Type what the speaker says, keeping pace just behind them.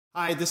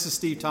Hi, this is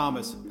Steve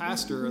Thomas,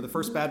 pastor of the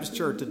First Baptist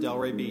Church at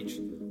Delray Beach.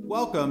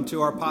 Welcome to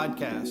our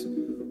podcast.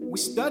 We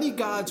study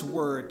God's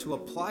Word to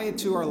apply it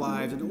to our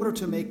lives in order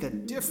to make a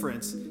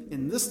difference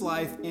in this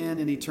life and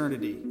in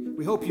eternity.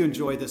 We hope you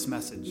enjoy this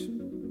message.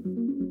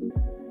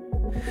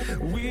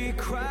 We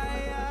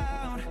cry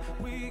out,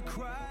 we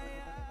cry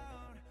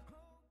out.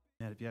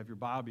 And if you have your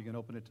Bible, you can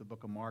open it to the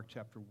book of Mark,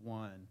 chapter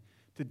 1.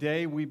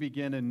 Today we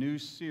begin a new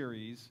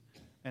series,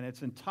 and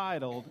it's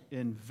entitled,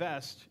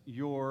 Invest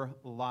Your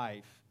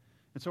Life.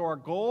 And so our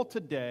goal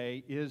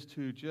today is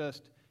to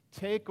just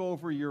take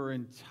over your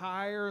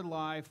entire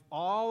life,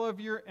 all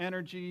of your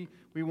energy.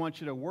 We want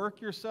you to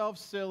work yourself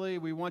silly.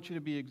 We want you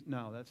to be...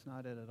 No, that's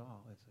not it at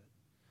all, is it?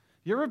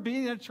 You ever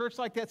been in a church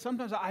like that?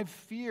 Sometimes I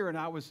fear, and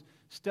I was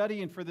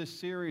studying for this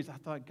series, I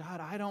thought, God,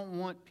 I don't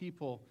want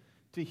people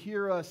to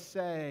hear us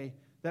say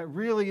that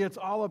really it's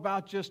all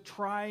about just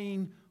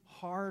trying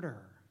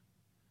harder.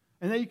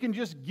 And that you can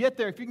just get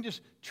there. If you can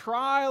just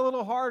try a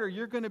little harder,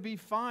 you're going to be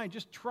fine.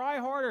 Just try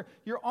harder.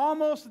 You're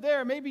almost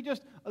there. Maybe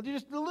just a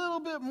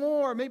little bit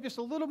more. Maybe just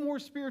a little more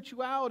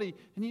spirituality.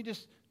 And you're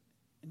just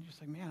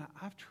like, man,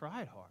 I've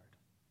tried hard.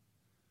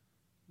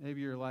 Maybe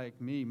you're like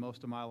me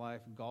most of my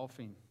life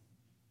golfing.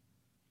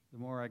 The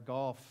more I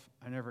golf,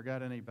 I never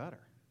got any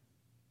better.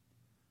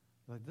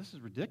 Like, this is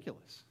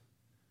ridiculous.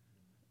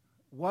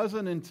 It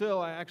wasn't until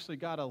I actually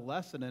got a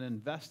lesson and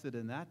invested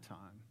in that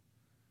time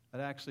that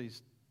I actually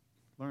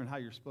learn how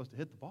you're supposed to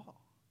hit the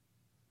ball.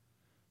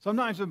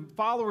 Sometimes the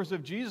followers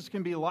of Jesus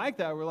can be like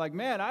that. We're like,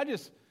 man, I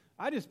just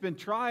been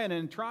trying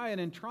and trying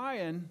and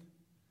trying.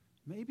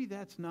 Maybe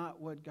that's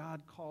not what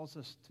God calls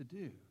us to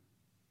do.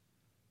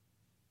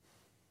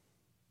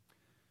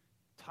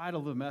 The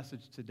title of the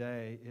message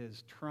today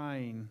is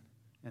Trying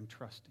and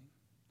Trusting,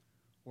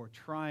 or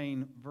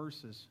Trying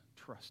versus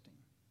Trusting.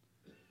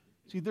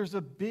 See, there's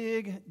a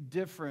big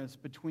difference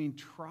between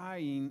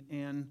trying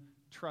and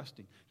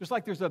trusting. Just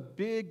like there's a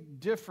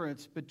big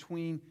difference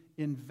between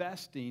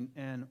investing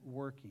and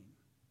working.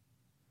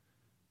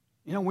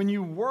 You know, when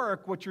you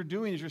work, what you're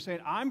doing is you're saying,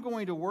 I'm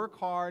going to work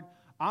hard,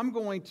 I'm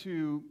going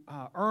to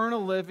earn a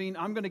living,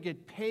 I'm going to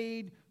get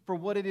paid for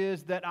what it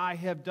is that I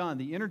have done,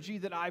 the energy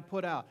that I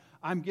put out.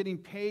 I'm getting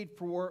paid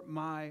for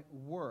my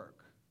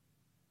work.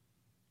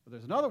 But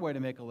there's another way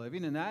to make a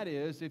living, and that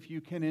is if you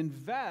can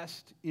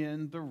invest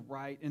in the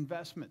right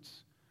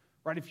investments.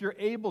 Right, if you're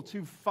able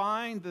to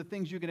find the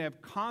things you can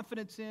have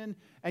confidence in,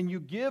 and you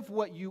give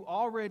what you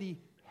already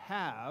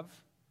have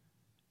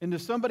into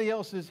somebody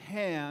else's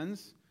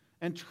hands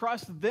and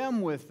trust them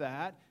with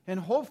that, and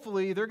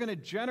hopefully they're going to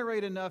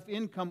generate enough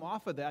income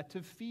off of that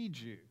to feed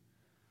you.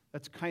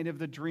 That's kind of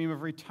the dream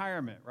of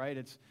retirement, right?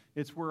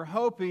 It's we're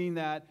hoping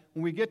that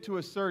when we get to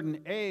a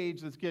certain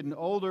age that's getting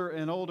older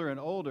and older and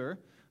older,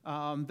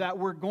 that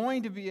we're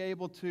going to be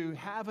able to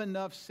have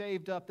enough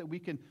saved up that we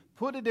can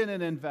put it in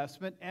an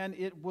investment and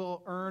it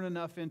will earn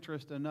enough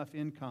interest, enough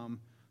income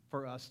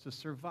for us to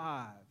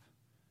survive.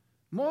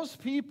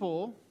 Most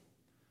people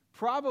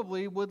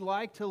probably would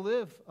like to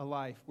live a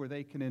life where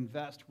they can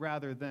invest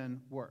rather than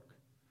work.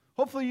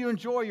 Hopefully you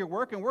enjoy your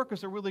work, and work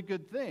is a really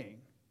good thing.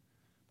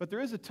 But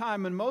there is a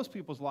time in most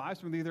people's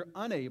lives when they're either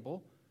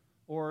unable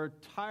or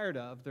tired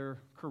of their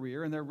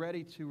career and they're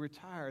ready to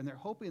retire, and they're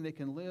hoping they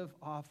can live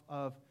off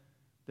of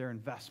their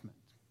investment.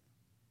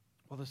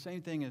 Well, the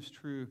same thing is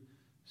true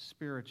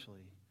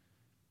spiritually.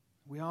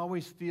 We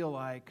always feel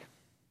like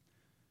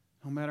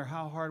no matter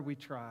how hard we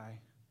try,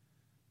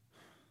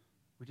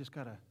 we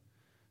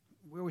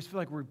always feel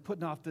like we're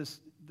putting off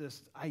this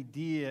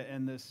idea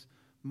and this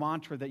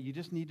mantra that you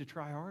just need to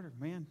try harder.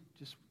 Man,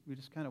 we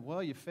just kind of,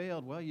 well, you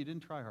failed. Well, you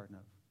didn't try hard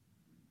enough.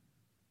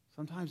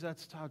 Sometimes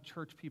that's how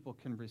church people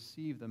can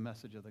receive the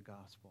message of the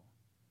gospel.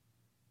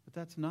 But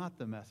that's not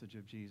the message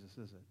of Jesus,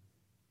 is it?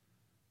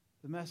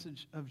 The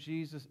message of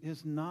Jesus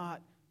is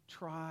not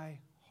try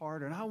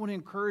harder. And I want to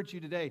encourage you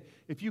today,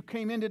 if you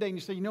came in today and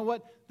you say, you know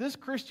what, this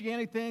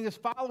Christianity thing, this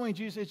following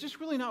Jesus, it's just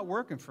really not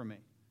working for me.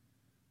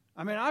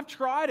 I mean, I've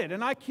tried it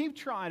and I keep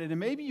trying it. And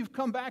maybe you've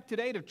come back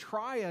today to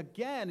try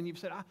again and you've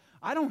said,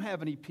 I don't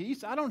have any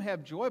peace, I don't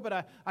have joy,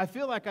 but I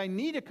feel like I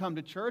need to come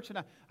to church.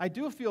 And I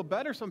do feel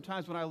better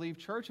sometimes when I leave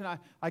church, and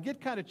I get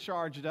kind of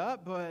charged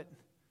up, but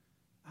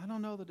I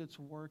don't know that it's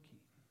working.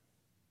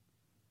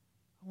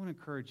 I want to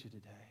encourage you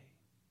today.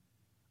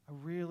 I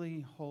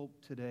really hope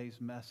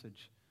today's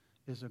message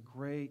is a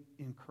great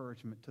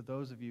encouragement to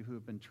those of you who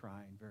have been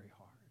trying very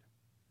hard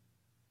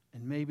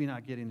and maybe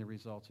not getting the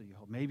results that you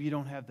hope. Maybe you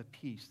don't have the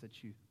peace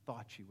that you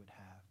thought you would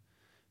have.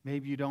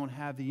 Maybe you don't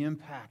have the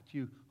impact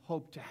you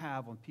hope to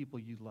have on people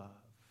you love.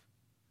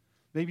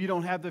 Maybe you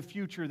don't have the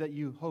future that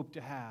you hope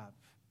to have.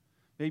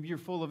 Maybe you're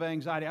full of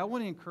anxiety. I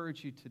want to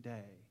encourage you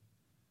today.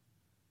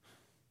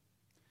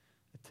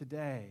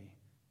 Today,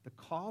 the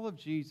call of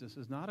Jesus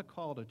is not a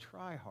call to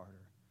try harder.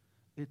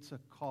 It's a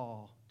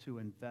call to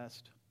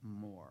invest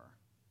more.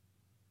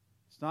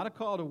 It's not a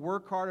call to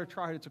work harder,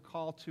 try harder. It's a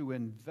call to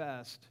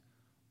invest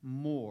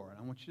more. And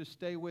I want you to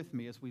stay with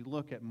me as we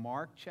look at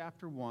Mark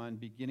chapter 1,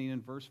 beginning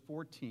in verse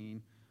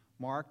 14.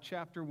 Mark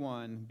chapter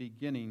 1,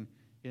 beginning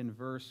in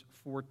verse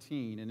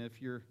 14. And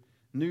if you're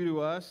new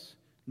to us,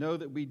 know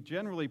that we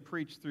generally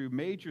preach through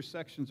major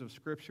sections of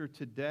Scripture.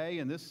 Today,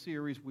 in this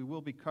series, we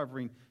will be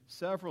covering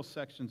several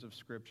sections of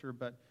Scripture,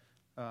 but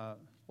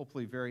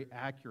hopefully very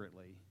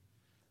accurately.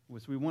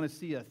 We want to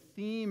see a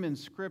theme in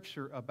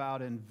Scripture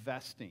about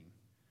investing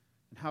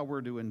and how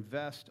we're to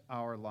invest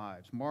our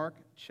lives. Mark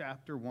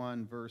chapter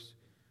 1, verse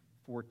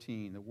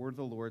 14. The word of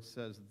the Lord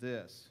says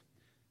this.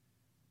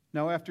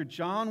 Now, after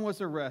John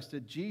was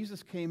arrested,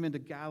 Jesus came into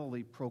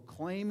Galilee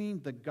proclaiming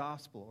the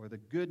gospel, or the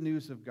good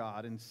news of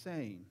God, and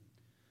saying,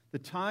 "The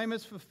time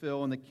is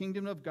fulfilled and the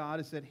kingdom of God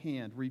is at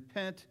hand.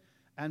 Repent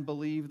and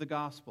believe the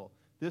gospel."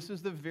 This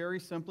is the very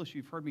simplest,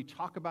 you've heard me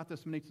talk about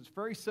this many times,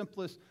 very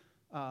simplest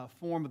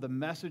form of the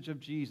message of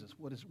Jesus,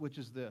 which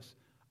is this.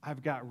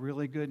 I've got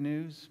really good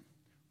news.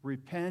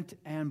 Repent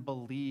and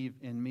believe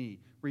in me.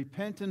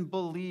 Repent and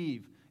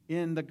believe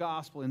in the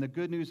gospel, in the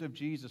good news of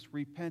Jesus.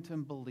 Repent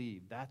and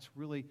believe. That's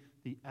really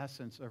the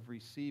essence of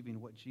receiving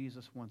what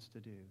Jesus wants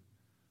to do.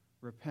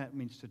 Repent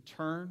means to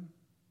turn.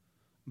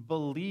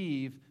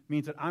 Believe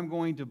means that I'm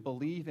going to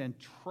believe and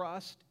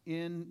trust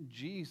in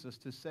Jesus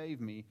to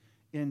save me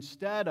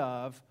instead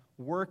of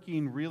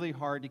working really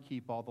hard to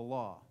keep all the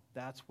law.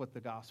 That's what the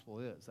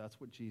gospel is.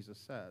 That's what Jesus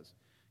says.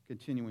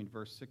 Continuing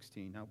verse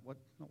 16. Now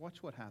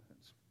watch what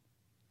happens.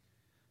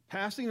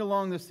 Passing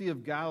along the Sea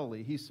of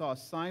Galilee, he saw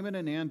Simon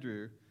and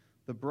Andrew,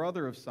 the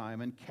brother of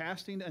Simon,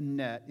 casting a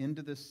net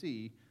into the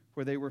sea,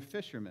 for they were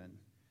fishermen.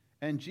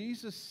 And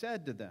Jesus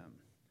said to them,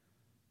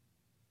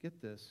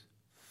 get this,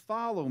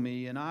 "Follow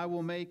me, and I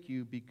will make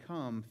you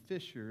become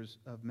fishers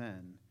of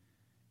men."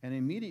 And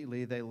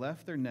immediately they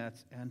left their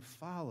nets and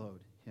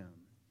followed him.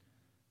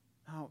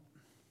 Now,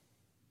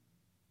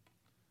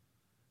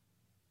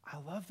 I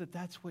love that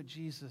that's what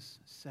Jesus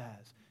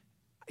says.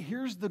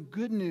 Here's the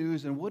good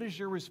news, and what is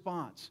your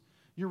response?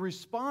 Your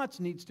response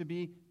needs to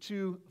be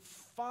to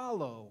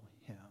follow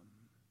him.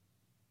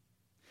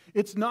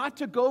 It's not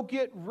to go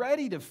get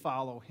ready to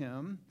follow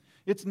him.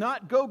 It's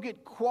not go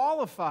get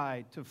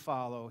qualified to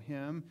follow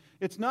him.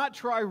 It's not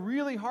try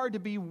really hard to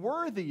be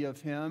worthy of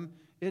him.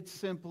 It's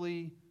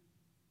simply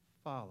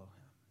follow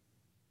him.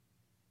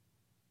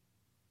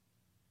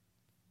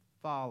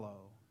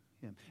 Follow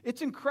him.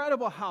 It's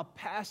incredible how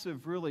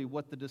passive really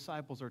what the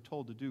disciples are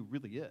told to do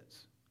really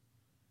is.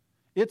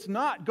 It's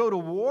not go to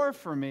war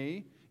for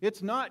me.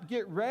 It's not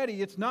get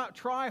ready. It's not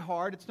try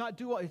hard. It's not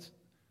do all. It's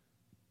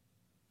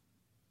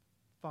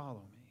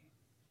follow me.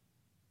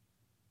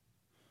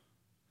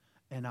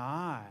 And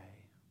I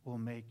will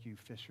make you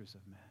fishers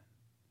of men.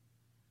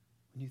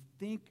 When you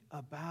think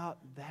about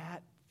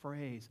that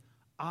phrase,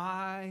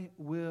 I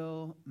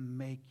will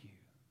make you.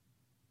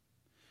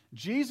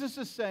 Jesus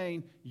is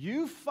saying,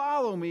 you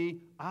follow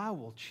me, I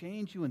will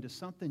change you into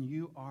something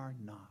you are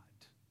not.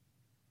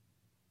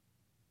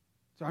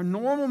 So our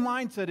normal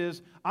mindset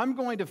is, I'm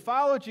going to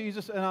follow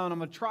Jesus and I'm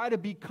going to try to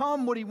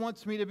become what he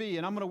wants me to be.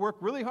 And I'm going to work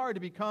really hard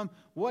to become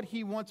what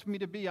he wants me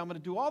to be. I'm going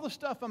to do all the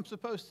stuff I'm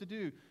supposed to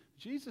do.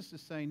 Jesus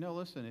is saying, no,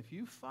 listen, if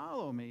you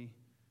follow me,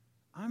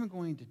 I'm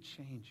going to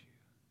change you.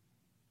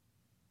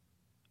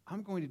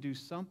 I'm going to do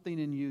something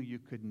in you you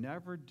could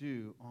never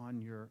do on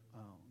your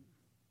own.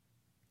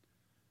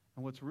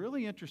 And what's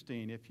really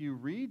interesting, if you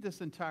read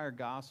this entire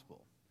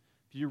gospel,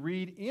 if you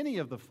read any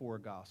of the four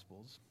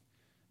gospels,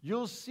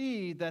 you'll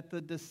see that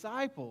the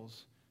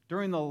disciples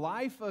during the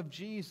life of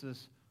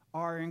Jesus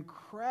are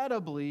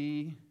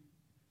incredibly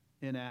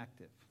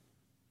inactive.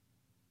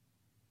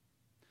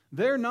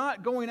 They're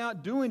not going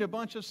out doing a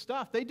bunch of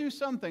stuff. They do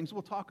some things,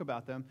 we'll talk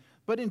about them.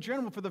 But in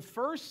general, for the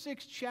first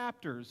 6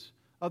 chapters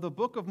of the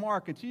book of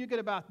Mark, until you get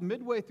about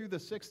midway through the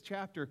 6th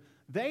chapter,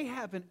 they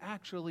haven't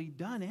actually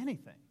done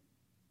anything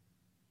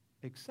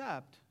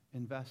except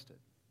invested.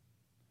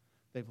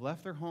 They've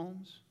left their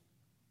homes.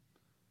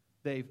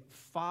 They've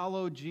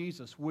followed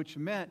Jesus, which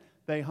meant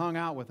they hung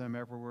out with him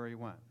everywhere he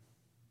went.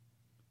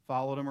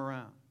 Followed him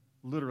around,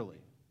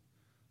 literally.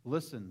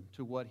 Listened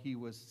to what he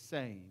was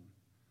saying.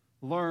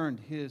 Learned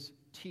his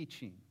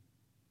teaching.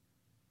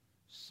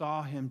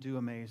 Saw him do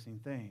amazing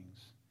things.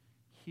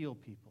 Heal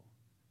people.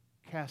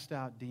 Cast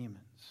out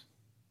demons.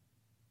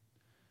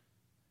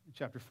 In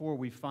chapter 4,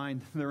 we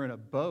find they're in a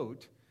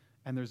boat,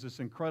 and there's this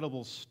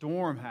incredible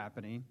storm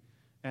happening.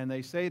 And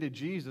they say to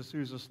Jesus,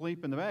 who's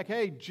asleep in the back,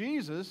 "Hey,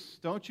 Jesus,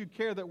 don't you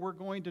care that we're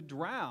going to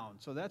drown?"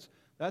 So that's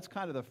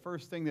kind of the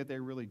first thing that they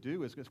really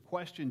do is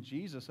question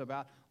Jesus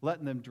about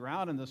letting them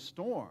drown in the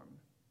storm.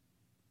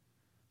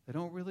 They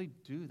don't really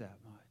do that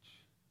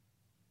much.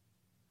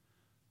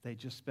 They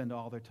just spend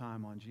all their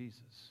time on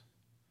Jesus.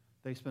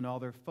 They spend all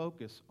their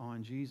focus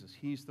on Jesus.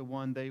 He's the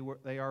one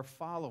they are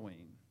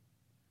following.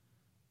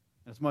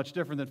 And it's much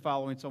different than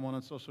following someone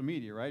on social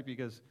media, right?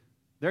 Because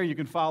there you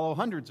can follow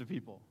hundreds of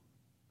people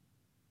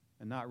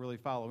and not really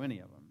follow any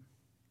of them.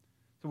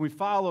 So when we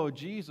follow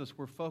Jesus,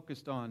 we're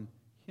focused on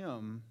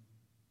him,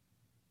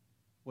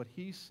 what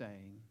he's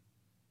saying,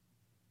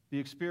 the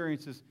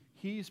experiences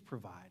he's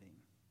providing.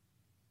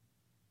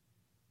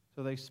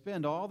 So they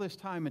spend all this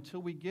time until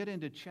we get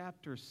into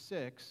chapter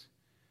 6,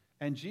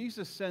 and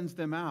Jesus sends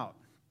them out.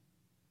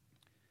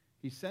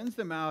 He sends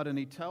them out and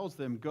he tells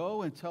them,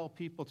 go and tell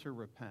people to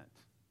repent.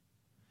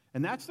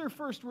 And that's their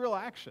first real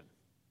action.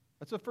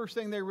 That's the first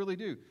thing they really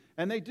do.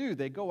 And they do.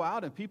 They go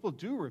out and people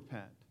do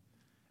repent.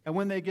 And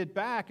when they get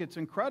back, it's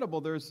incredible.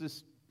 There's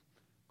this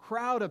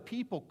crowd of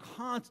people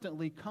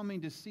constantly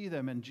coming to see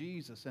them and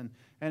Jesus. And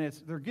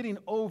they're getting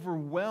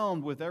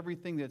overwhelmed with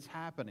everything that's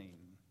happening.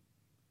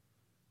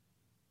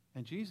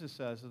 And Jesus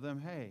says to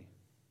them, hey,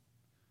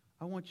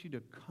 I want you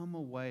to come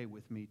away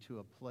with me to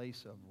a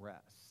place of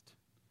rest.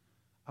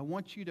 I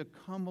want you to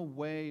come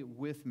away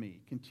with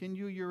me.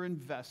 Continue your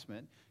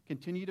investment.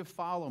 Continue to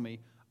follow me.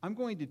 I'm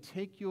going to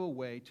take you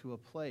away to a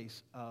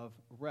place of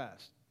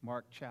rest.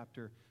 Mark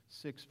chapter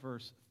 6,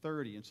 verse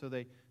 30. And so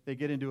they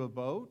get into a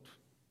boat.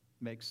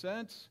 Makes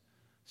sense.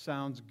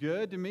 Sounds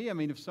good to me. I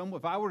mean,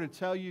 if I were to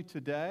tell you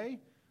today,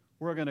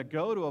 we're going to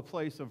go to a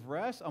place of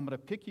rest, I'm going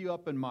to pick you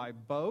up in my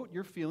boat,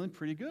 you're feeling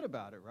pretty good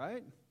about it,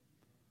 right?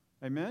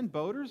 Amen?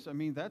 Boaters, I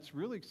mean, that's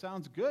really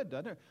sounds good,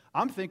 doesn't it?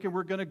 I'm thinking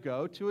we're going to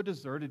go to a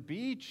deserted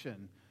beach,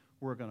 and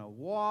we're going to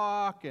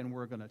walk, and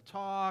we're going to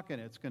talk,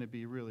 and it's going to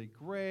be really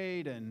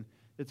great, and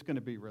it's going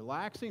to be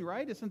relaxing,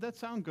 right? Doesn't that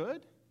sound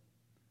good?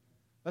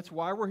 That's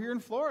why we're here in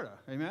Florida,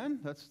 amen?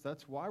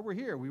 That's why we're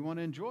here. We want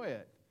to enjoy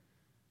it.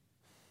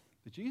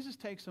 But Jesus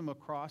takes them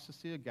across the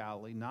Sea of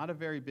Galilee, not a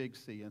very big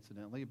sea,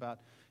 incidentally, about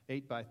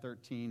 8 by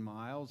 13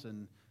 miles,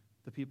 and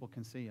the people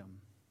can see him.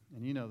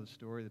 And you know the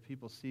story. The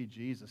people see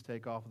Jesus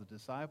take off with the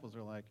disciples.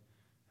 They're like,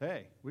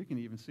 hey, we can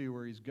even see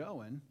where he's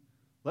going.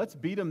 Let's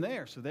beat him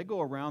there. So they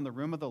go around the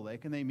rim of the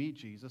lake, and they meet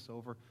Jesus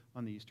over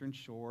on the eastern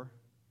shore.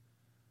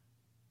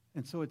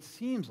 And so it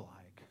seems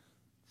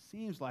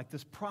like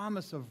this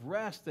promise of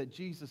rest that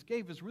Jesus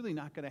gave is really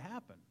not going to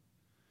happen.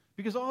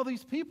 Because all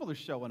these people are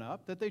showing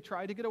up that they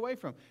try to get away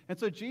from. And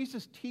so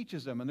Jesus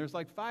teaches them, and there's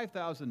like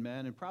 5,000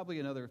 men and probably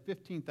another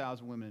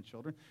 15,000 women and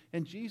children,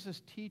 and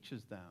Jesus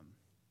teaches them.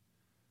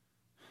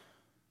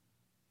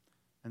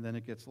 And then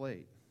it gets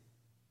late,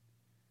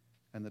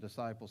 and the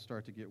disciples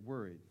start to get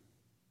worried.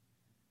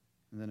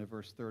 And then in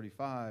verse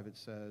 35 it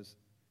says,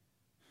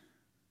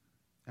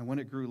 and when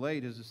it grew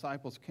late, his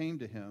disciples came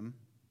to him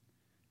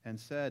and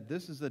said,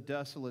 this is a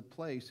desolate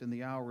place, and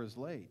the hour is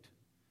late.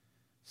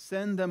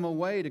 Send them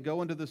away to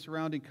go into the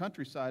surrounding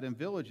countryside and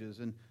villages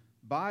and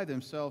buy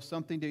themselves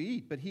something to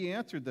eat. But he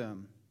answered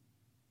them,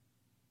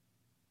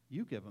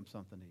 you give them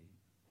something to eat.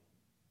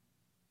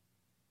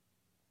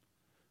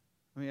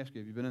 Let me ask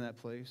you, have you been in that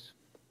place?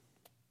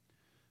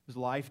 Does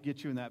life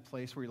get you in that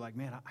place where you're like,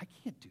 man, I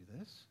can't do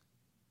this.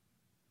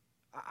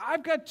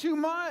 I've got too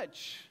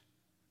much.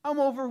 I'm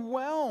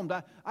overwhelmed.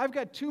 I've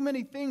got too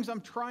many things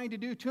I'm trying to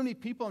do, too many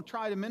people I'm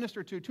trying to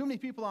minister to, too many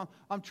people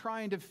I'm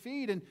trying to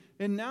feed.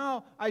 And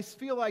now I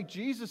feel like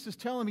Jesus is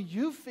telling me,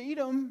 you feed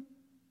them.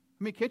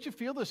 I mean, can't you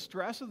feel the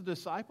stress of the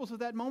disciples at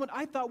that moment?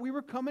 I thought we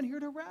were coming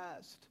here to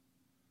rest.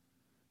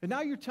 And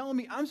now you're telling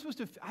me I'm supposed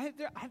to, I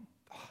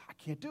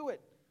can't do it.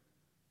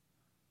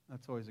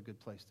 That's always a good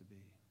place to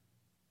be.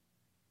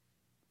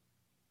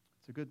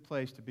 It's a good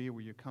place to be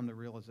where you come to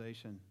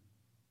realization,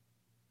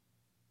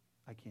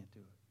 I can't do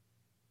it.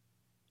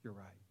 You're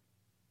right.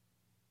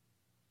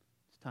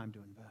 It's time to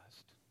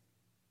invest.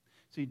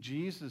 See,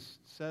 Jesus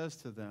says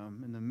to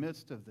them in the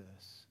midst of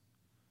this,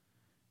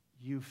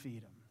 you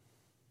feed them.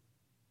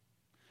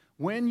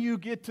 When you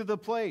get to the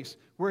place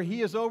where he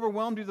has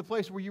overwhelmed you, the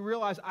place where you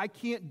realize I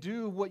can't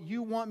do what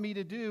you want me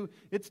to do,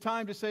 it's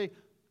time to say,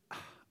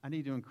 I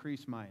need to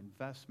increase my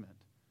investment,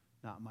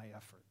 not my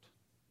effort.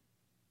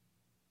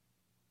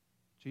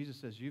 Jesus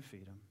says, you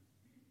feed them.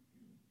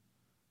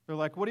 They're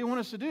like, what do you want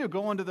us to do?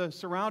 Go into the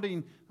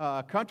surrounding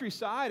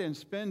countryside and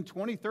spend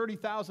 $20,000,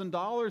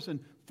 $30,000 in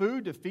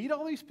food to feed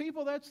all these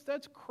people?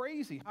 That's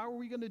crazy. How are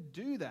we going to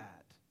do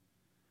that?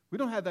 We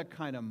don't have that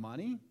kind of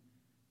money.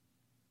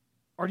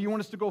 Or do you want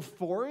us to go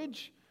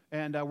forage?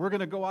 And we're going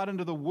to go out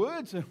into the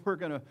woods and we're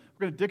going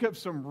to dig up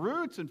some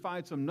roots and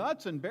find some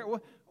nuts and berries.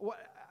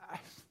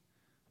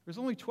 There's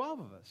only 12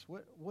 of us.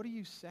 What are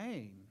you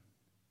saying?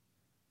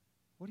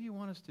 What do you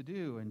want us to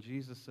do? And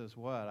Jesus says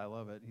what? I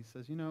love it. He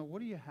says,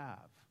 what do you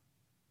have?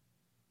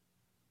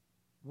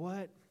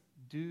 What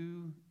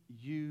do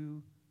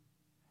you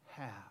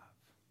have?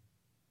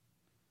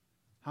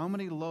 How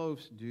many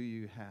loaves do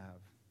you have?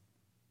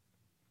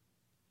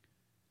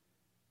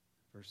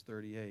 Verse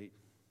 38.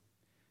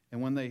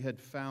 And when they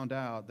had found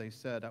out, they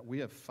said, we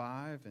have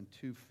 5 and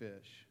 2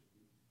 fish.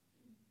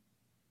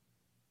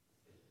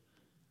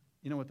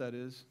 You know what that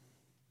is?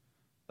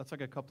 That's like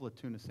a couple of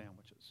tuna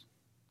sandwiches.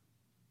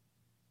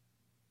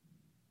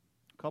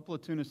 Couple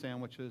of tuna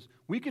sandwiches.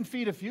 We can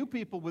feed a few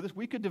people with this.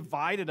 We could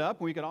divide it up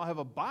and we could all have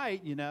a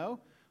bite,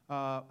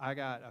 I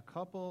got a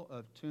couple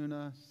of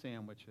tuna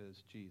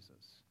sandwiches,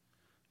 Jesus,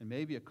 and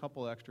maybe a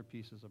couple extra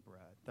pieces of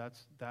bread.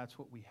 That's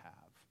what we have.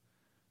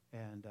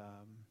 And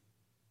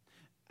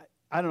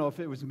I don't know, if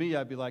it was me,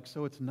 I'd be like,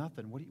 so it's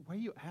nothing. Why are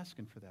you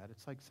asking for that?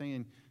 It's like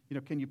saying,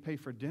 can you pay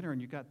for dinner and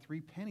you got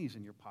 3 pennies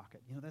in your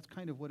pocket? That's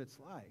kind of what it's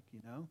like,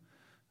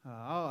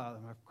 my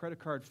credit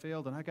card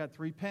failed and I got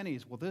 3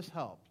 pennies. Will this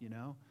help,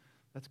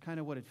 That's kind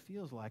of what it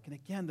feels like. And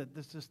again,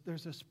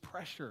 there's this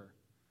pressure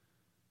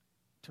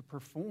to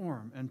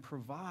perform and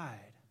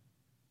provide.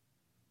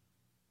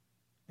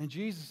 And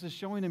Jesus is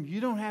showing them,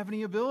 you don't have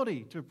any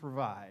ability to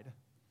provide.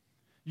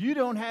 You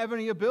don't have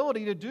any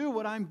ability to do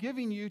what I'm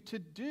giving you to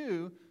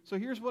do. So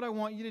here's what I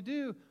want you to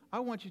do. I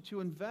want you to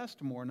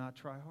invest more, not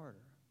try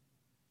harder.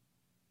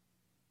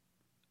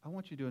 I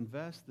want you to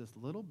invest this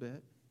little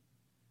bit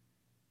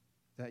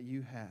that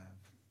you have.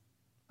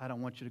 I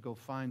don't want you to go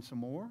find some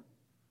more.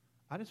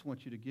 I just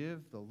want you to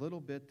give the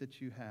little bit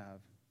that you have.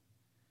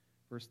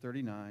 Verse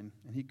 39,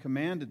 and he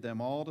commanded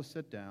them all to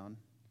sit down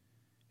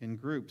in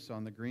groups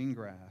on the green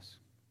grass.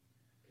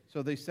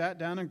 So they sat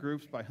down in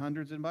groups by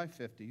hundreds and by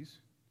fifties.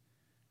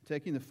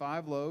 Taking the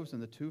 5 loaves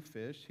and the 2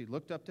 fish, he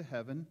looked up to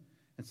heaven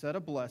and said a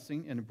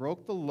blessing and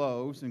broke the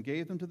loaves and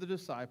gave them to the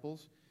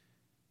disciples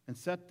and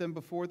set them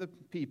before the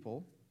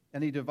people.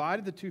 And he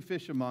divided the 2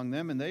 fish among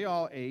them, and they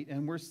all ate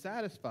and were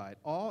satisfied.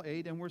 All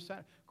ate and were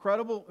satisfied.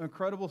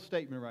 Incredible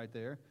statement right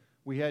there.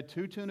 We had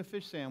 2 tuna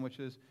fish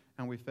sandwiches,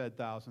 and we fed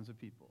thousands of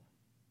people.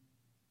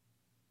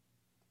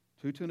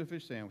 2 tuna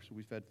fish sandwiches,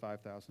 we fed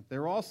 5,000. They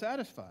were all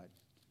satisfied.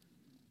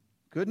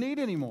 Couldn't eat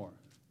anymore.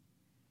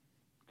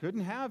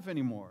 Couldn't have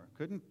any more.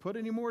 Couldn't put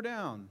any more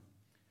down.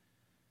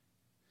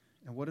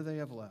 And what do they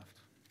have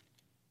left?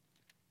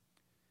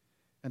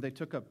 And they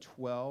took up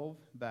 12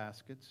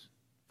 baskets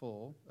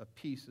full of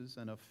pieces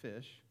and of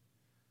fish.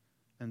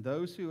 And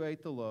those who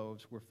ate the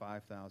loaves were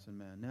 5,000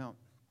 men. Now,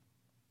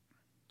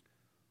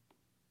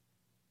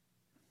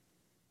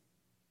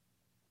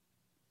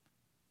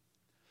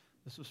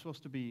 this was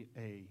supposed to be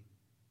a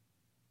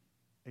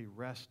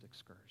rest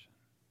excursion.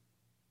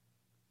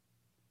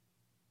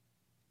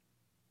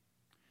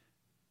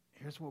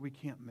 Here's what we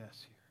can't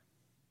miss here.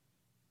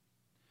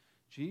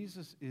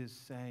 Jesus is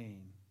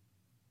saying,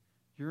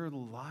 your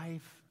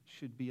life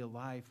should be a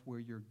life where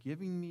you're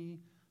giving me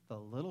the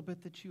little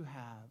bit that you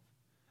have,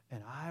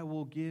 and I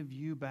will give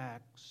you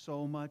back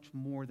so much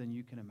more than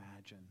you can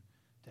imagine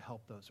to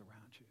help those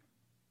around you.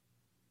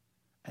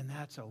 And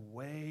that's a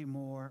way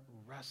more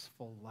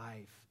restful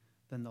life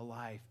than the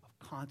life of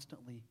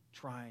constantly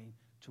trying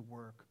to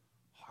work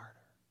harder.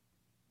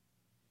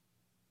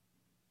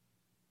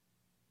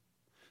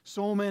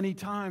 So many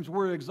times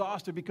we're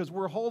exhausted because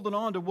we're holding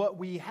on to what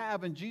we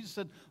have. And Jesus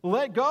said,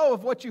 let go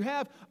of what you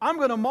have. I'm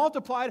going to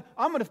multiply it.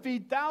 I'm going to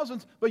feed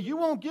thousands, but you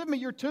won't give me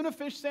your tuna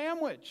fish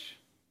sandwich.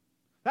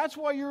 That's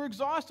why you're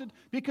exhausted,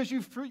 because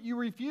you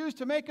refuse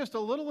to make just a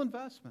little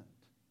investment.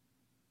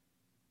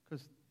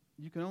 Because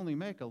you can only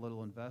make a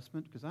little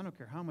investment, because I don't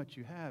care how much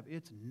you have.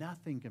 It's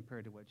nothing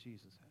compared to what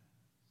Jesus has.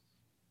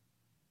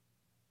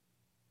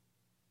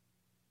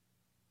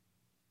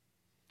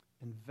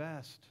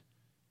 Invest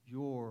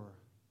your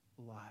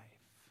life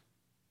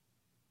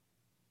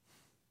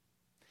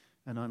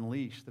and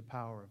unleash the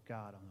power of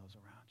God on those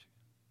around you.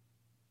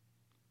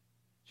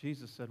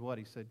 Jesus said what?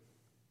 He said,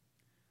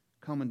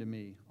 come unto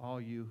me, all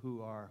you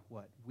who are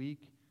what? Weak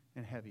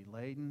and heavy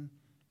laden,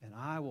 and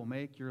I will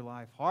make your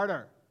life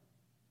harder.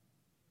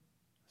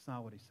 That's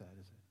not what he said,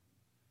 is it?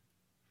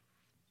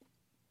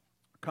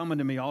 Come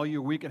unto me, all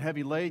you weak and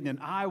heavy laden, and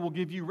I will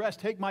give you rest.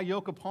 Take my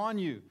yoke upon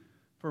you.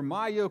 For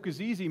my yoke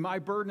is easy, my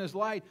burden is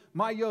light.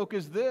 My yoke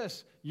is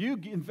this. You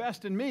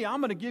invest in me,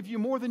 I'm going to give you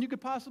more than you could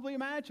possibly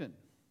imagine.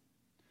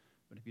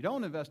 But if you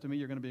don't invest in me,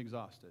 you're going to be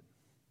exhausted.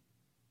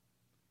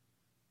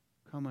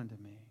 Come unto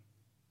me.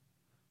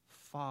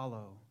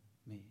 Follow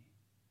me.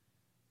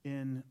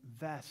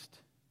 Invest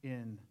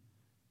in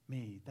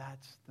me.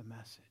 That's the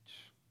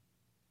message.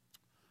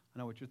 I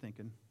know what you're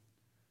thinking.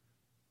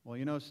 Well,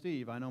 you know,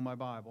 Steve, I know my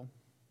Bible.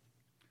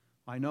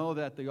 I know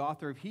that the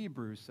author of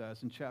Hebrews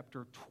says in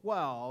chapter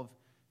 12,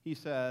 he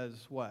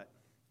says what?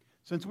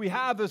 Since we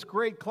have this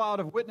great cloud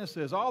of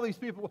witnesses, all these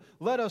people,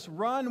 let us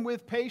run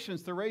with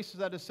patience the races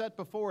that is set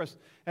before us,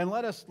 and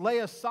let us lay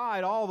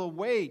aside all the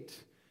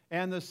weight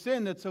and the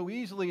sin that so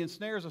easily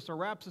ensnares us or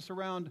wraps us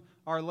around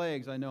our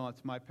legs. I know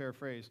it's my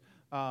paraphrase.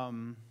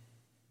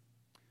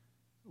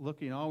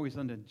 Looking always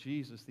unto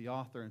Jesus, the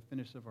author and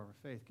finisher of our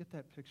faith. Get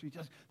that picture?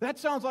 That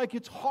sounds like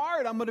it's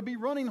hard. I'm going to be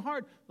running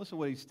hard. Listen,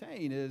 what he's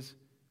saying is,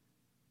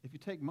 if you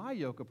take my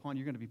yoke upon you,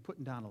 you're going to be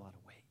putting down a lot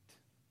of weight.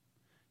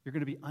 You're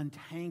going to be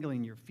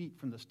untangling your feet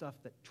from the stuff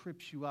that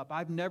trips you up.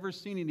 I've never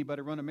seen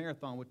anybody run a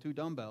marathon with 2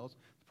 dumbbells.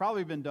 It's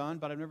probably been done,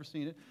 but I've never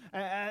seen it.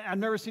 I've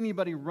never seen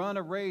anybody run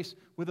a race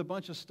with a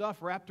bunch of stuff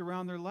wrapped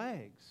around their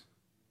legs.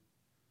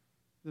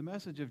 The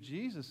message of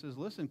Jesus is,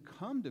 listen,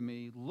 come to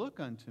me, look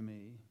unto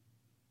me.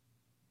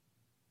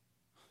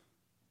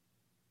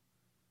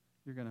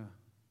 You're going to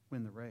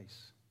win the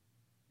race.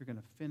 You're going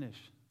to finish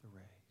the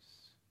race.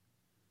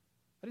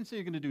 I didn't say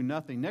you're going to do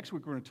nothing. Next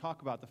week, we're going to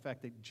talk about the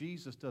fact that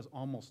Jesus does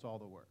almost all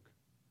the work.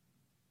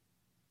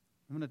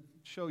 I'm going to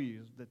show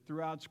you that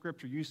throughout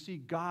Scripture, you see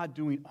God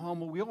doing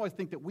almost. We always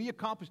think that we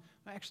accomplish.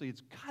 Actually,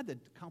 it's God that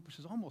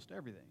accomplishes almost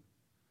everything.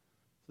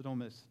 So don't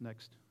miss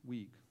next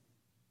week.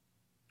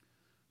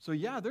 So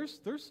yeah, there's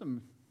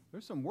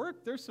some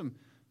work, there's some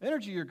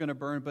energy you're going to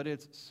burn, but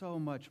it's so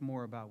much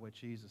more about what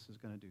Jesus is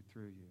going to do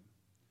through you.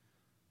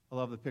 I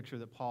love the picture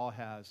that Paul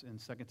has in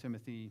 2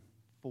 Timothy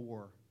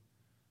 4.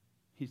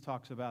 he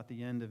talks about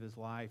the end of his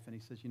life, and he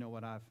says, you know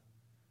what, I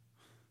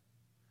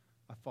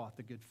fought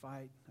the good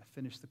fight. I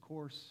finished the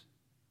course.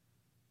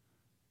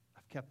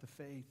 I've kept the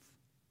faith.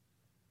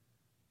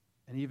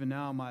 And even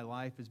now my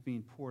life is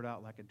being poured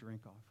out like a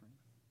drink offering.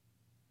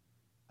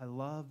 I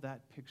love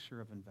that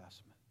picture of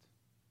investment.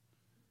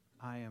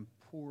 I am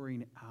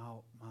pouring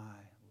out my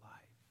life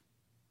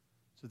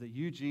so that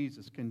you,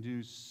 Jesus, can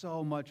do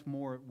so much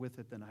more with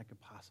it than I could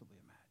possibly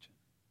imagine.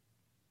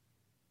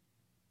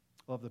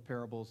 I love the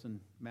parables in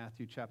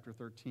Matthew chapter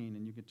 13,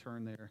 and you can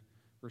turn there,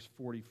 verse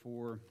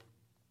 44.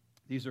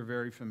 These are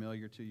very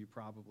familiar to you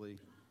probably,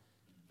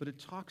 but it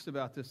talks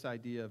about this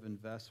idea of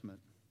investment.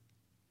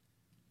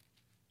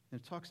 And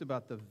it talks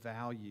about the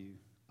value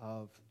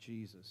of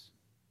Jesus.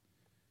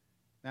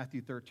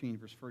 Matthew 13,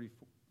 verse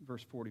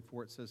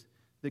 44, it says,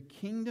 "The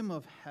kingdom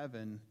of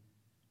heaven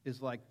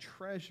is like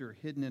treasure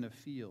hidden in a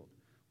field,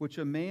 which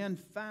a man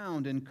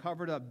found and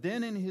covered up.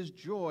 Then in his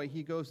joy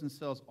he goes and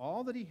sells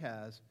all that he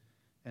has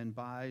and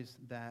buys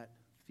that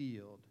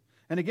field.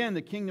 And again,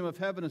 the kingdom of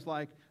heaven is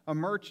like a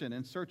merchant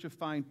in search of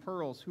fine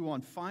pearls, who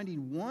on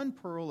finding one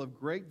pearl of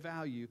great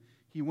value,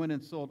 he went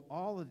and sold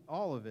all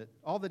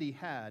that he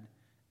had,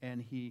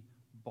 and he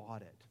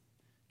bought it."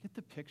 Get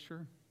the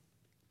picture?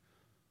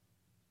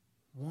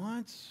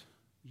 Once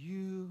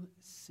you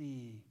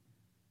see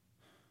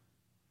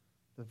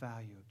the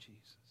value of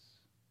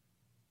Jesus,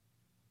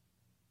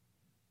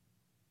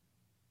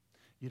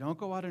 you don't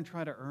go out and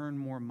try to earn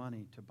more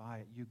money to buy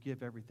it. You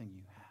give everything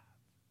you have.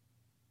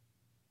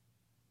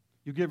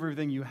 You give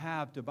everything you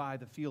have to buy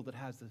the field that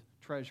has the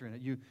treasure in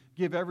it. You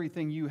give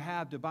everything you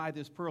have to buy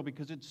this pearl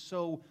because it's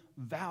so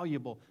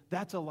valuable.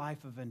 That's a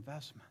life of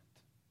investment.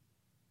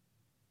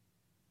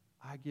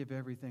 I give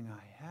everything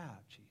I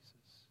have,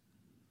 Jesus.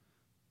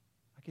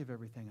 I give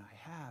everything I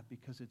have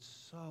because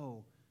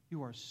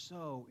you are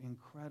so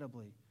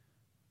incredibly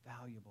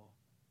valuable.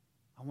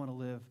 I want to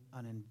live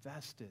an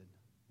invested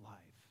life,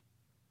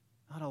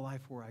 not a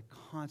life where I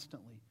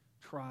constantly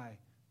try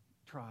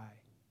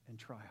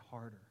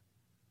harder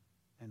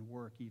and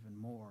work even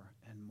more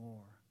and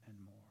more and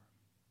more.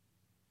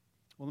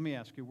 Well, let me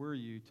ask you, where are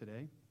you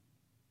today?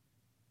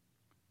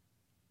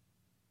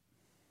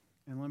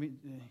 And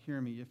hear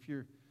me, if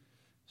you're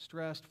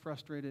stressed,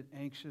 frustrated,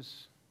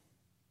 anxious,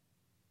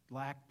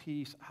 lack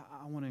peace,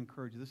 I want to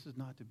encourage you. This is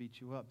not to beat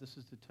you up. This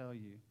is to tell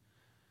you,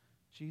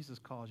 Jesus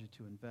calls you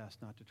to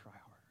invest, not to try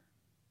harder.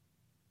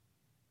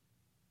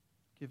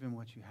 Give him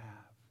what you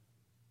have.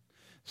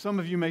 Some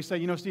of you may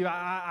say, Steve,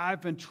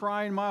 I've been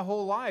trying my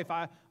whole life.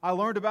 I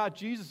learned about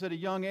Jesus at a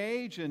young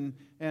age, and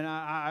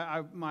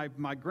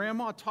my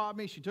grandma taught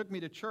me. She took me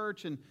to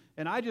church, and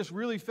I just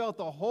really felt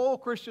the whole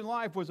Christian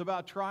life was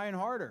about trying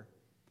harder.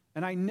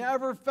 And I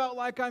never felt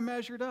like I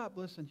measured up.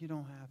 Listen, you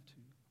don't have to.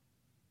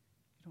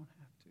 You don't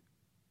have to.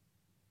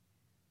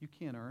 You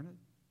can't earn it.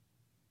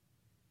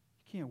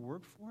 You can't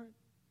work for it.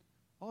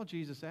 All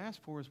Jesus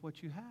asked for is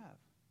what you have.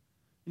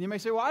 And you may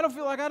say, well, I don't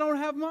feel like I don't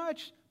have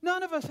much.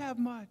 None of us have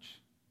much.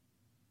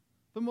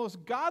 The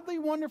most godly,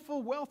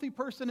 wonderful, wealthy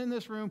person in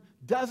this room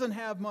doesn't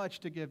have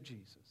much to give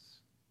Jesus.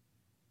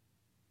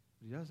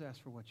 But he does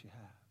ask for what you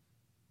have.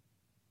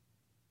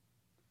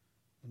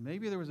 And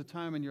maybe there was a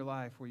time in your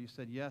life where you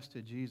said yes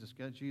to Jesus.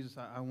 God, Jesus,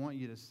 I want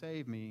you to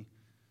save me.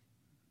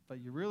 But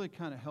you really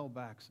kind of held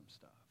back some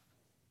stuff.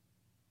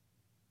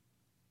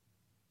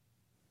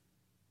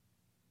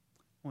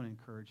 I want to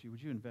encourage you.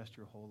 Would you invest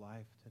your whole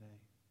life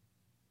today?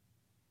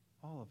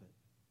 All of it.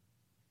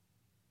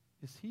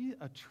 Is he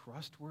a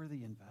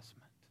trustworthy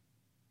investment?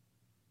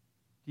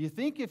 Do you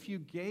think if you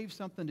gave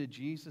something to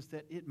Jesus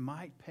that it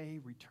might pay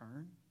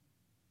return?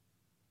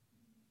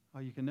 Oh,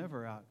 you can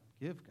never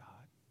outgive God.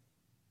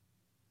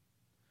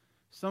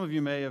 Some of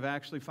you may have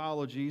actually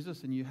followed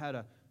Jesus and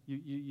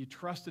you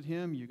trusted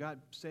him, you got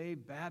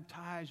saved,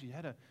 baptized, you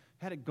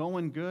had it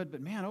going good, but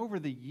man, over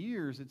the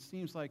years it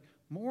seems like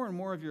more and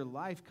more of your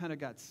life kind of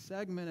got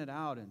segmented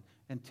out and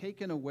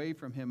taken away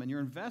from him, and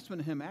your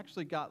investment in him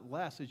actually got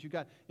less as you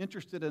got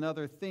interested in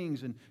other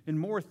things, and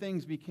more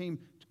things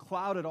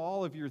clouded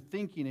all of your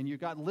thinking, and you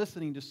got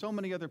listening to so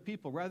many other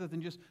people rather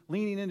than just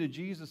leaning into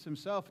Jesus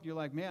himself. And you're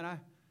like, man, I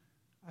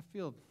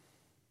feel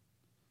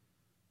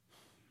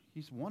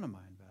he's one of my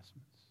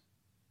investments.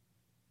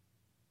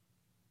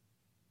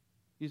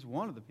 He's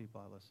one of the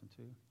people I listen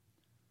to.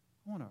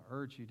 I want to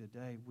urge you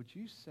today, would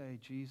you say,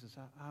 Jesus,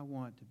 I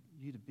want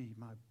you to be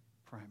my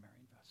primary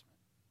investment.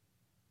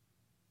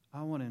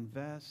 I want to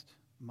invest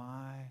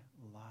my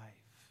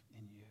life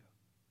in you.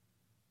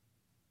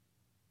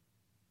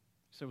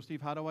 So, well,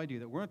 Steve, how do I do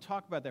that? We're going to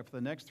talk about that for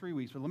the next 3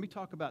 weeks, but let me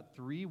talk about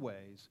 3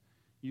 ways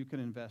you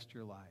can invest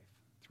your life.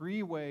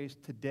 3 ways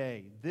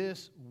today,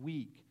 this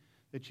week,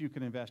 that you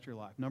can invest your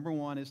life. Number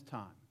 1 is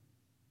time.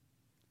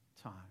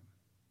 Time.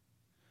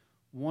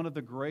 One of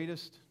the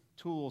greatest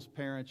tools,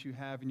 parents, you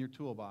have in your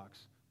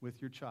toolbox with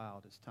your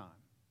child is time.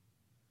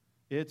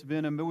 It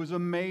was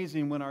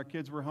amazing when our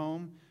kids were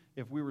home.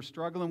 If we were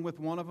struggling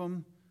with one of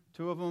them,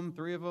 2 of them,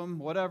 3 of them,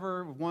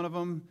 whatever, one of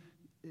them,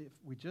 if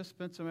we just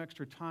spent some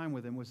extra time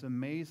with them, it was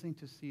amazing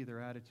to see their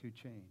attitude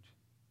change.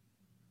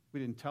 We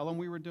didn't tell them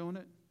we were doing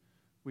it.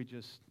 We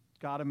just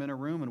got them in a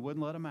room and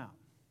wouldn't let them out.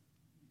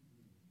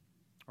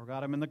 Or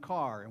got them in the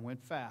car and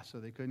went fast so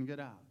they couldn't get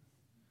out.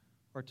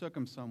 Or took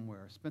them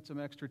somewhere, spent some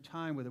extra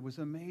time with it. It was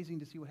amazing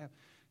to see what happened.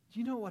 Do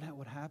you know what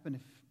would happen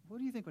what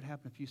do you think would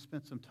happen if you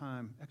spent some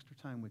extra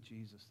time with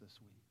Jesus this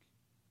week?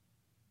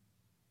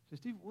 So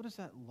Steve, what does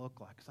that look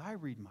like? Because I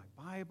read my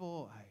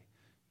Bible,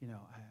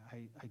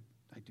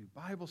 I do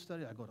Bible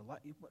study, I go to,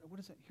 what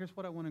is it? Here's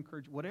what I want to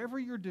encourage you. Whatever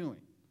you're doing,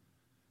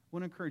 I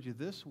want to encourage you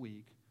this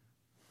week,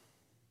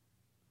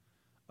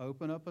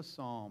 open up a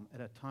psalm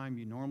at a time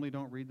you normally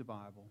don't read the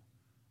Bible,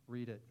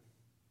 read it,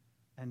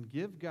 and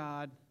give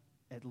God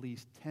at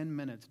least 10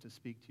 minutes to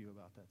speak to you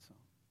about that psalm.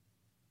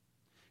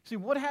 See,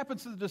 what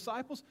happens to the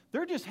disciples?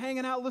 They're just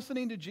hanging out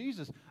listening to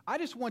Jesus. I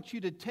just want you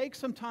to take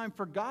some time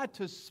for God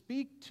to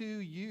speak to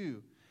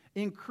you.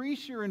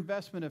 Increase your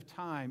investment of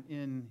time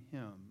in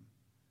Him.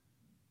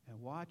 And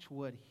watch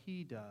what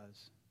He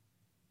does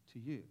to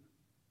you.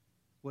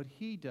 What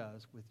He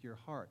does with your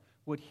heart.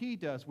 What He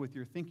does with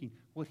your thinking.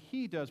 What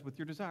He does with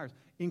your desires.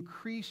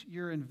 Increase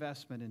your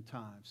investment in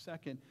time.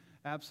 Second,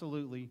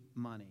 absolutely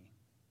money.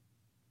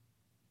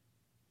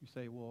 You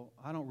say, well,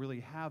 I don't really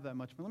have that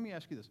much. But let me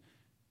ask you this.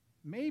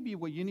 Maybe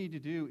what you need to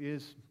do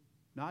is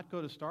not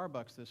go to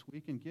Starbucks this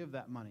week and give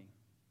that money.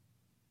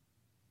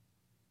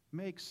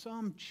 Make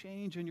some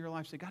change in your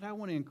life. Say, God, I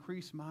want to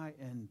increase my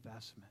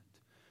investment.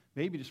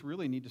 Maybe you just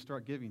really need to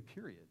start giving,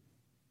 period.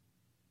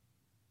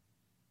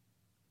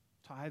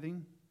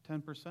 Tithing,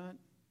 10%.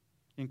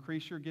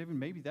 Increase your giving.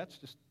 Maybe that's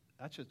just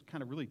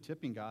kind of really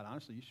tipping God.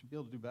 Honestly, you should be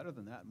able to do better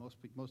than that,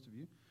 most of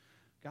you.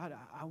 God,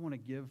 I want to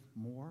give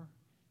more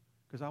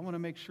because I want to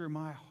make sure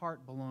my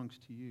heart belongs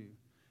to you.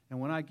 And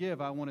when I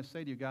give, I want to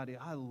say to you, God,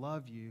 I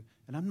love you,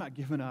 and I'm not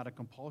giving out of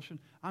compulsion.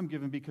 I'm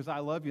giving because I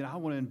love you, and I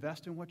want to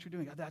invest in what you're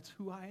doing. God, that's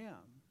who I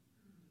am.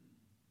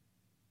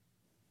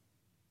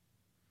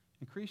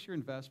 Increase your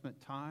investment,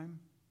 time,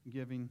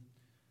 giving.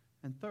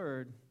 And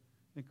third,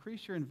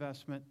 increase your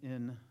investment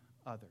in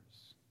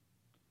others.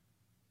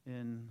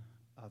 In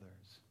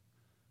others.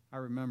 I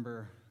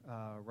remember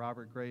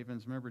Robert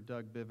Gravens, remember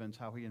Doug Bivens,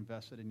 how he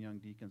invested in young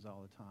deacons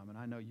all the time. And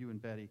I know you and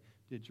Betty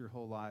did your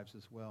whole lives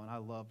as well, and I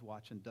loved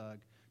watching Doug.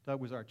 Doug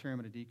was our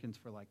chairman of deacons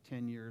for like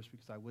 10 years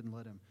because I wouldn't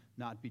let him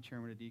not be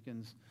chairman of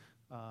deacons.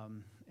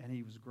 And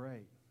he was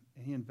great.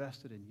 And he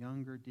invested in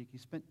younger deacons. He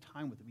spent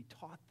time with them. He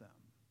taught them.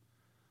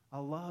 I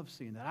love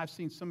seeing that. I've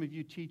seen some of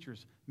you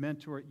teachers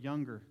mentor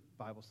younger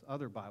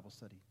other Bible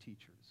study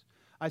teachers.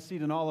 I see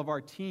it in all of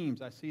our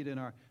teams. I see it in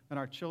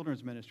our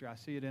children's ministry. I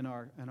see it in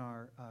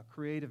our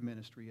creative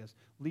ministry as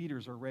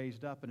leaders are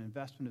raised up and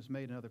investment is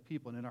made in other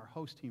people. And in our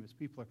host team as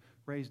people are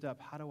raised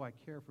up, how do I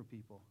care for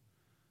people?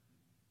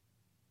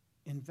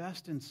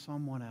 Invest in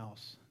someone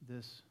else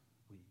this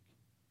week.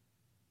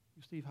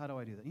 Steve, how do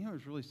I do that? You know,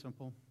 it's really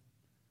simple.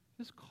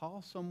 Just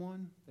call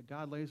someone that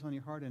God lays on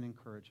your heart and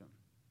encourage them.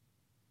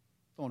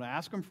 Don't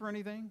ask them for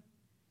anything.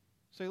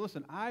 Say,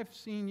 listen, I've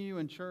seen you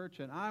in church,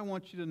 and I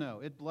want you to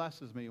know it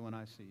blesses me when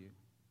I see you.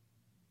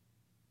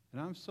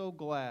 And I'm so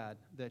glad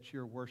that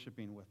you're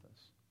worshiping with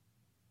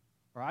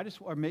us.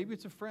 Or maybe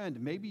it's a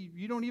friend. Maybe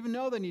you don't even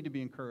know they need to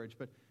be encouraged,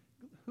 but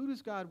who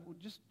does God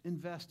just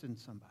invest in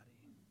somebody?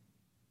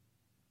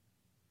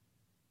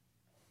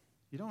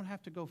 You don't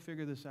have to go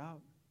figure this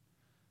out.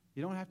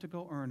 You don't have to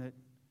go earn it.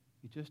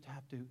 You just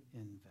have to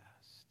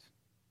invest.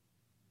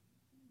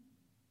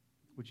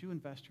 Would you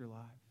invest your life?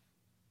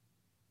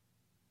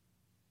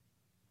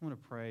 I want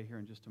to pray here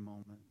in just a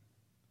moment.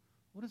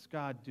 What is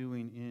God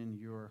doing in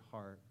your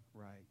heart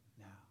right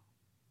now?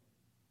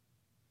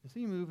 Is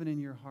He moving in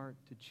your heart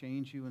to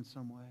change you in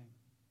some way?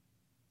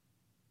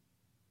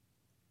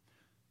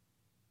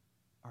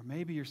 Or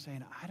maybe you're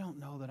saying, I don't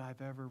know that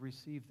I've ever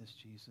received this,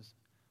 Jesus.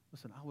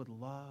 Listen, I would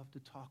love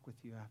to talk with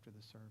you after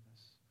the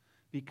service.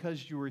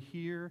 Because you're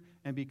here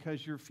and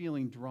because you're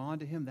feeling drawn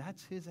to Him,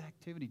 that's His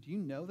activity. Do you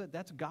know that?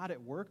 That's God at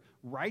work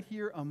right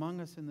here among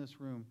us in this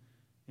room,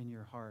 in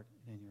your heart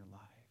and in your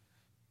life.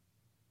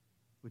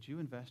 Would you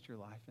invest your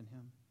life in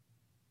Him?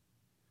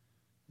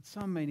 And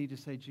some may need to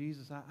say,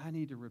 Jesus, I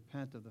need to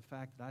repent of the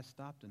fact that I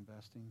stopped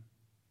investing.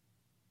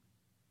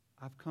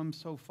 I've come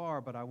so far,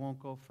 but I won't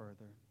go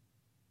further.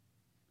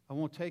 I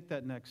won't take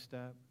that next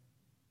step.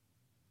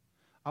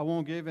 I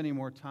won't give any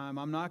more time.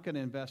 I'm not going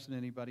to invest in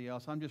anybody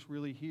else. I'm just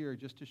really here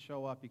just to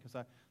show up because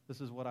this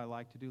is what I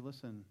like to do.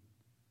 Listen,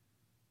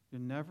 you're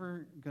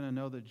never going to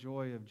know the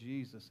joy of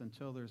Jesus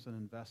until there's an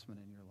investment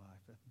in your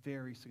life, a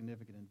very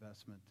significant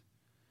investment,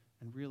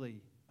 and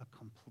really a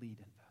complete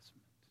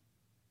investment.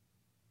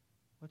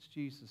 What's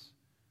Jesus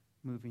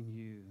moving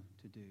you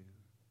to do?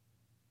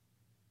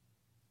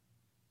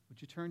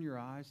 Would you turn your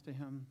eyes to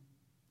Him?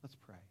 Let's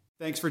pray.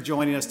 Thanks for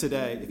joining us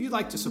today. If you'd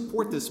like to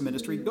support this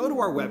ministry, go to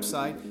our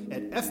website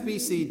at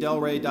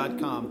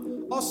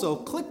fbcdelray.com. Also,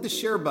 click the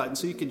share button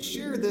so you can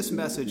share this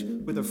message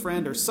with a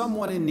friend or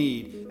someone in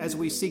need as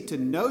we seek to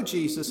know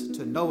Jesus,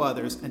 to know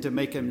others, and to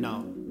make Him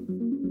known.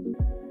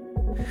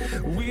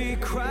 We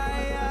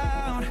cry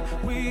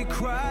out, we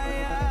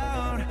cry out.